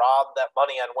will draw that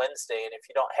money on Wednesday. And if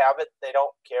you don't have it, they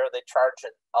don't care. They charge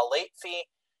a late fee,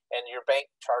 and your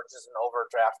bank charges an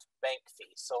overdraft bank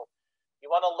fee. So you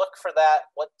want to look for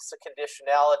that. What's the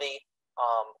conditionality?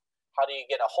 How do you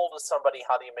get a hold of somebody?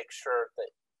 How do you make sure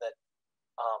that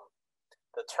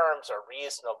the terms are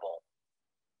reasonable?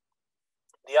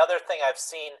 The other thing I've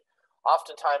seen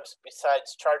oftentimes,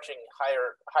 besides charging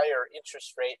higher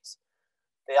interest rates,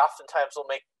 they oftentimes will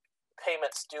make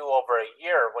payments due over a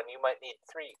year when you might need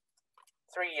 3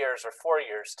 years or 4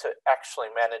 years to actually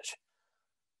manage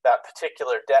that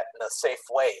particular debt in a safe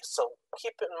way. So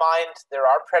keep in mind there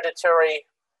are predatory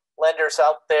lenders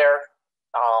out there.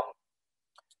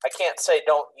 I can't say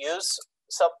don't use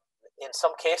some. In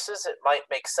some cases, it might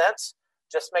make sense.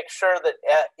 Just make sure that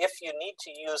if you need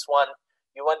to use one,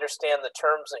 you understand the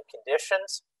terms and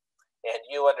conditions, and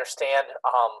you understand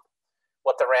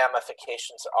what the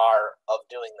ramifications are of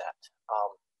doing that.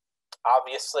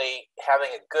 Obviously, having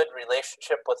a good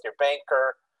relationship with your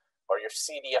banker or your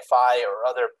CDFI or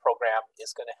other program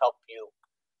is going to help you,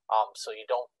 so you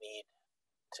don't need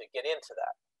to get into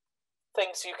that.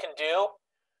 Things you can do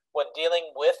when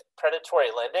dealing with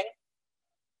predatory lending.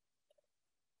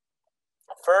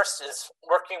 First is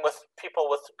working with people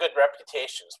with good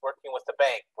reputations, working with the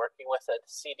bank, working with a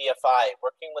CDFI,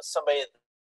 working with somebody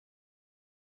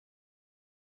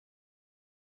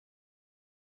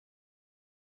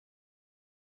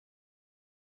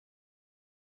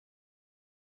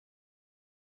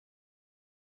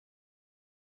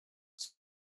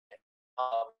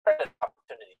credit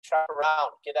opportunity. Shop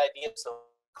around, get ideas of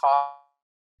cost,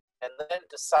 and then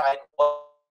decide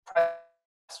what's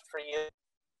best for you,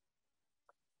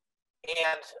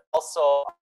 and also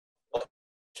what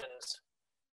options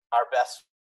are best.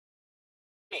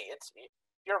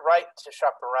 You're right to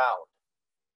shop around,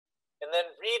 and then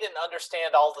read and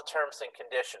understand all the terms and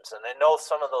conditions. And I know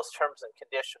some of those terms and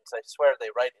conditions, I swear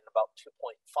they write in about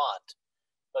 2-point font,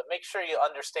 but make sure you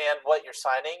understand what you're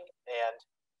signing. And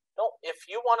don't, if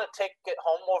you want to take it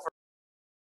home over.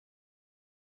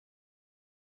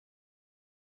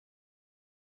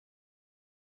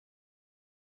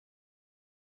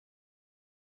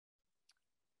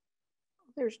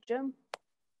 There's Jim.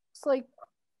 It's like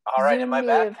All right, Zoom am I may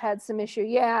back? have had some issue.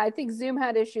 Yeah, I think Zoom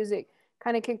had issues. It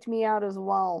kind of kicked me out as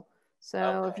well. So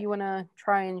Okay. if you want to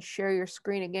try and share your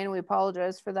screen again, we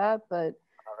apologize for that. But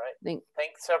all right,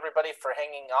 thanks everybody for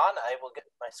hanging on. I will get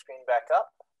my screen back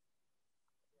up.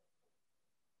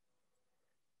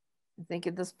 I think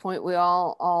at this point we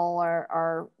all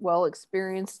are well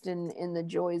experienced in the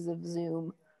joys of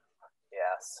Zoom.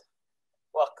 Yes.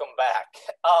 Welcome back.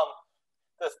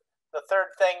 The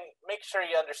third thing, make sure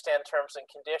you understand terms and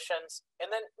conditions, and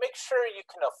then make sure you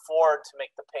can afford to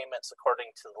make the payments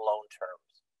according to the loan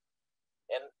terms.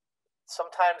 And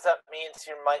sometimes that means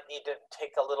you might need to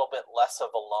take a little bit less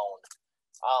of a loan.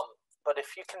 But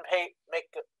if you can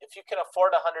if you can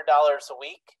afford $100 a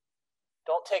week,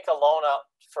 don't take a loan out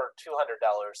for $200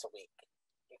 a week.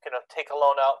 You can take a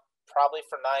loan out probably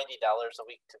for $90 a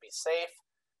week to be safe.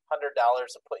 $100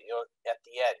 will put you at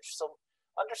the edge. So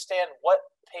understand what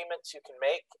payments you can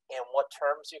make and what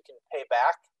terms you can pay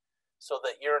back so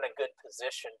that you're in a good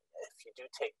position if you do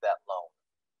take that loan.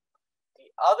 The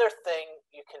other thing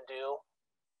you can do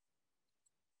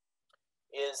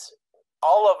is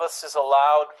all of us is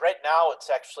allowed, right now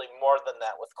it's actually more than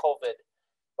that with COVID,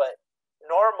 but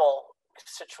normal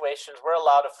situations, we're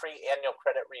allowed a free annual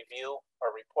credit review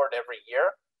or report every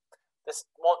year. This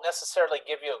won't necessarily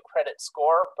give you a credit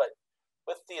score, but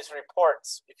with these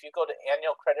reports, if you go to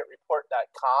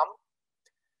annualcreditreport.com,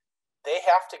 they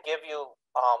have to give you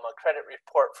a credit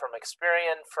report from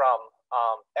Experian, from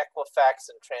Equifax,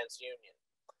 and TransUnion.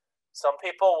 Some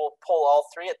people will pull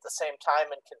all three at the same time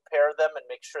and compare them and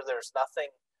make sure there's nothing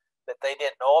that they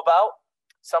didn't know about.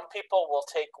 Some people will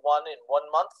take one in 1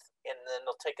 month, and then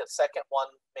they'll take a second one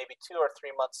maybe 2 or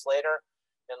 3 months later,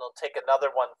 and they'll take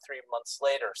another one 3 months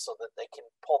later so that they can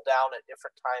pull down at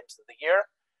different times of the year.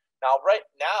 Now, right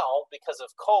now, because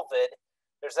of COVID,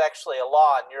 there's actually a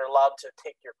law, and you're allowed to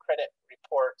take your credit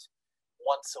report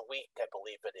once a week, I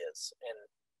believe it is. And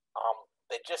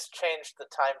they just changed the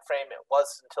time frame. It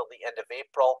was until the end of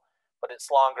April, but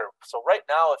it's longer. So right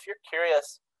now, if you're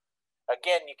curious,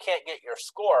 again, you can't get your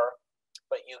score,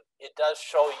 but it does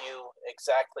show you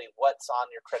exactly what's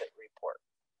on your credit report.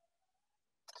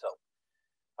 So,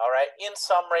 all right, in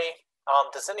summary,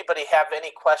 does anybody have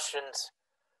any questions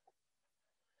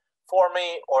for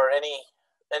me, or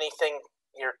anything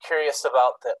you're curious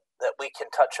about that we can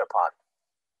touch upon?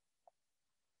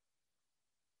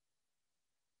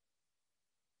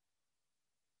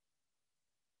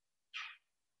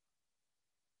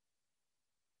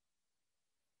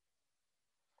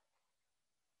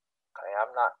 Okay,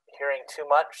 I'm not hearing too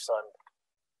much, so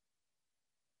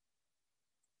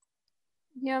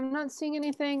Yeah, I'm not seeing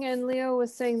anything, and Leo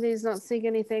was saying that he's not seeing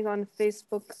anything on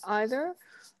Facebook either.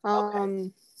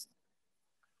 Okay.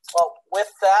 Well,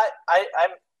 with that, I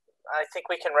think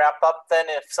we can wrap up then.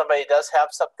 If somebody does have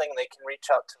something, they can reach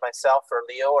out to myself or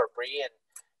Leo or Bree,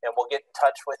 and we'll get in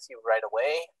touch with you right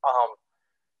away.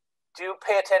 Do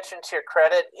pay attention to your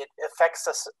credit. It affects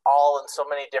us all in so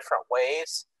many different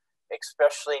ways,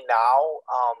 especially now.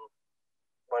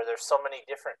 where there's so many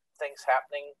different things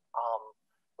happening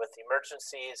with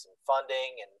emergencies and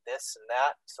funding and this and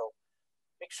that. So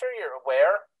make sure you're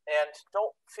aware and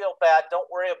don't feel bad. Don't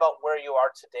worry about where you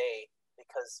are today,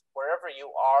 because wherever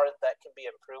you are, that can be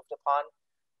improved upon.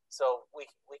 So we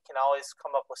can always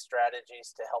come up with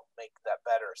strategies to help make that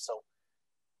better. So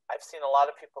I've seen a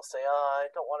lot of people say, oh, I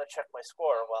don't want to check my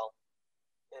score. Well,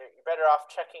 you're better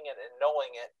off checking it and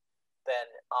knowing it than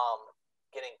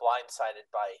getting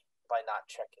blindsided by not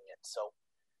checking it. So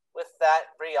with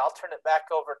that, Bree, I'll turn it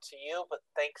back over to you, but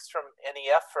thanks from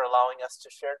NEF for allowing us to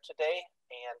share today,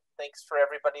 and thanks for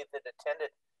everybody that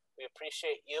attended. We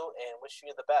appreciate you and wish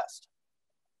you the best.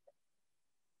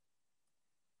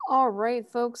 All right,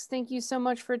 folks, thank you so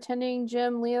much for attending.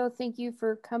 Jim, Leo, thank you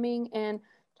for coming and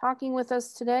talking with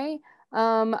us today.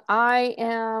 I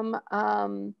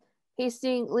am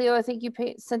pasting, Leo, I think you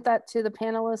sent that to the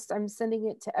panelists. I'm sending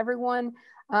it to everyone.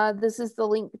 This is the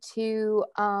link to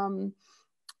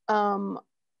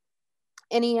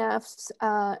NEF's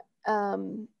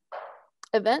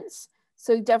events.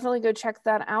 So definitely go check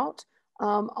that out.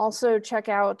 Also check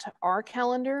out our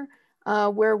calendar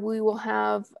where we will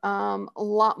have a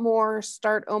lot more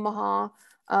Start Omaha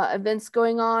events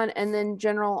going on, and then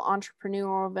general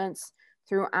entrepreneurial events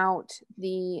throughout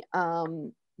the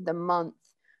month.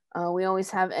 We always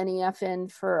have NEF in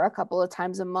for a couple of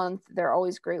times a month. They're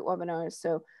always great webinars.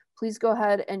 So please go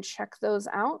ahead and check those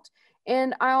out.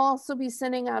 And I'll also be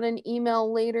sending out an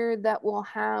email later that will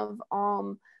have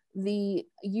the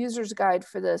user's guide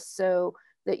for this, so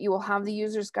that you will have the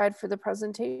user's guide for the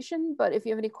presentation. But if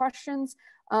you have any questions,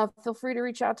 feel free to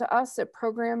reach out to us at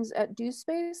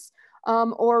programs@DoSpace,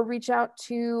 or reach out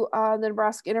to the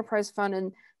Nebraska Enterprise Fund,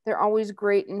 and they're always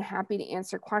great and happy to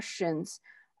answer questions.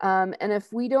 And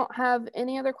if we don't have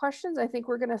any other questions, I think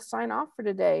we're going to sign off for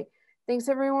today. Thanks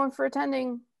everyone for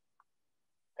attending.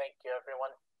 Thank you,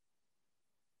 everyone.